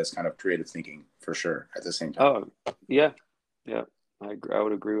think of that as kind of creative thinking for sure at the same time. Oh, yeah, yeah. I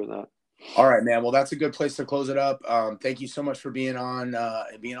would agree with that. All right, man. Well, that's a good place to close it up. Thank you so much for being on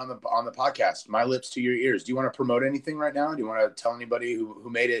the podcast. My lips to your ears. Do you want to promote anything right now? Do you want to tell anybody who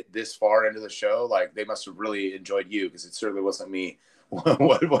made it this far into the show? Like they must have really enjoyed you because it certainly wasn't me.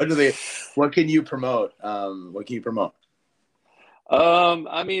 What do they? What can you promote? What can you promote?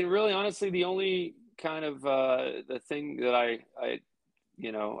 I mean, really, honestly, the only kind of the thing that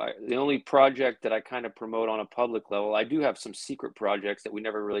the only project that I kind of promote on a public level, I do have some secret projects that we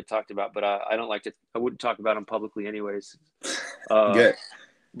never really talked about, but I don't like to, I wouldn't talk about them publicly anyways. Uh, Good,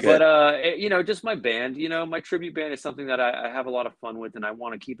 but good. just my band, my tribute band is something that I have a lot of fun with, and I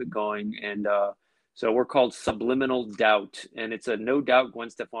want to keep it going. And so we're called Subliminal Doubt, and it's a No Doubt Gwen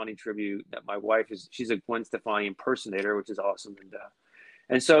Stefani tribute that my wife she's a Gwen Stefani impersonator, which is awesome.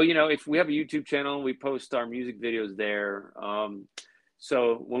 And so, if we have a YouTube channel, we post our music videos there.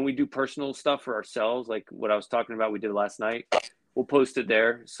 So when we do personal stuff for ourselves, like what I was talking about, we did last night, we'll post it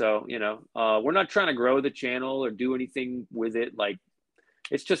there. So, we're not trying to grow the channel or do anything with it. Like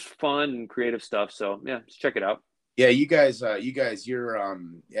it's just fun and creative stuff. So yeah, just check it out. Yeah, you're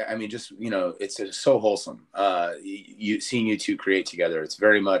yeah, I mean, just it's so wholesome. Seeing you two create together, it's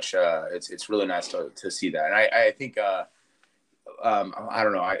very much it's really nice to see that. And I think I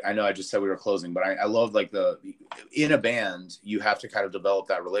don't know. I know I just said we were closing, but I love like in a band you have to kind of develop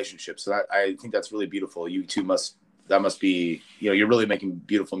that relationship. So I think that's really beautiful. You two must be you're really making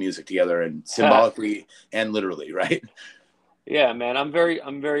beautiful music together, and symbolically and literally, right? Yeah, man, I'm very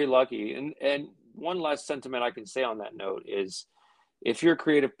lucky. And one last sentiment I can say on that note is if you're a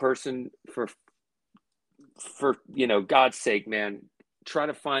creative person, for God's sake, man, try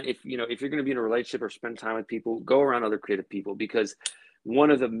to find, if you're going to be in a relationship or spend time with people, go around other creative people, because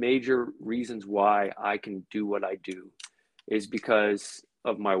one of the major reasons why I can do what I do is because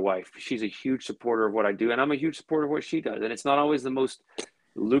of my wife. She's a huge supporter of what I do, and I'm a huge supporter of what she does. And it's not always the most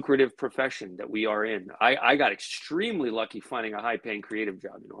lucrative profession that we are in. I got extremely lucky finding a high paying creative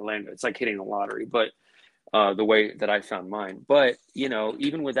job in Orlando. It's like hitting the lottery, but the way that I found mine. But,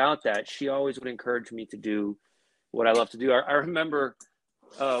 even without that, she always would encourage me to do what I love to do. I remember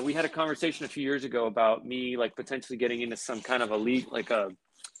we had a conversation a few years ago about me like potentially getting into some kind of a league, like a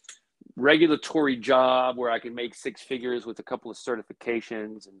regulatory job where I could make six figures with a couple of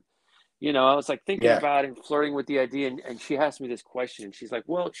certifications. And, I was like thinking Yeah. about it and flirting with the idea. And she asked me this question, and she's like,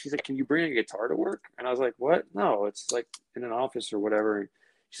 can you bring a guitar to work? And I was like, what? No, it's like in an office or whatever. And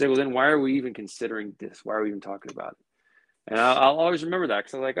she's like, well, then why are we even considering this? Why are we even talking about it? And I'll always remember that,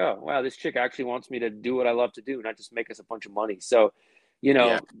 because I'm like, oh, wow, this chick actually wants me to do what I love to do, not just make us a bunch of money. So, you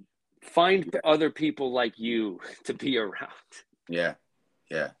Yeah. know, find other people like you to be around. Yeah.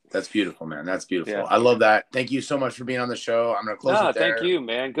 Yeah. That's beautiful, man. That's beautiful. Yeah. I love that. Thank you so much for being on the show. I'm going to close No, it thank there you,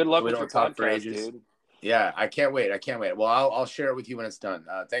 man. Good so luck we with your don't talk for podcast, ages. dude. Yeah. I can't wait. I can't wait. Well, I'll share it with you when it's done.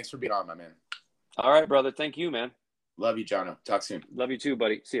 Thanks for being on, my man. All right, brother. Thank you, man. Love you, Jono. Talk soon. Love you too,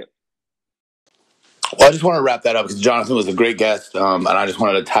 buddy. See ya. Well, I just want to wrap that up because Jonathan was a great guest, and I just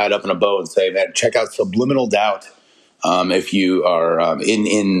wanted to tie it up in a bow and say, man, check out Subliminal Doubt. If you are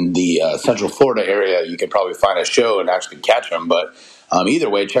in the Central Florida area, you can probably find a show and actually catch them. But either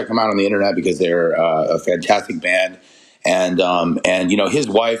way, check them out on the internet because they're a fantastic band. And his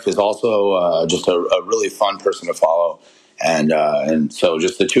wife is also just a really fun person to follow. And so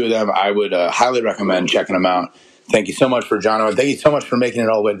just the two of them, I would highly recommend checking them out. Thank you so much for John. Thank you so much for making it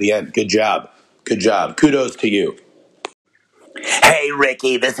all the way to the end. Good job. Good job. Kudos to you. Hey,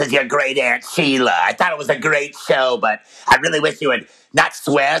 Ricky, this is your great Aunt Sheila. I thought it was a great show, but I really wish you would not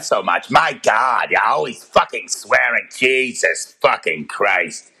swear so much. My God, you're always fucking swearing. Jesus fucking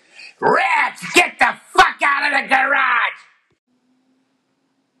Christ. Rich, get the fuck out of the garage!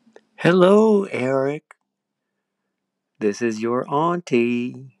 Hello, Eric. This is your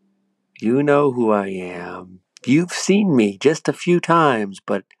auntie. You know who I am. You've seen me just a few times,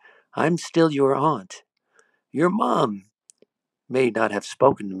 but I'm still your aunt. Your mom. may not have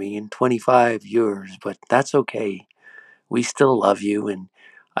spoken to me in 25 years, but that's okay. We still love you, and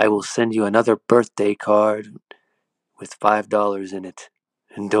I will send you another birthday card with $5 in it.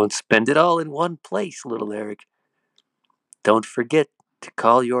 And don't spend it all in one place, little Eric. Don't forget to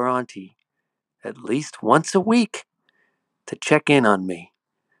call your auntie at least once a week to check in on me.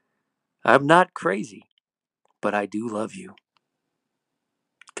 I'm not crazy, but I do love you.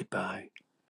 Goodbye.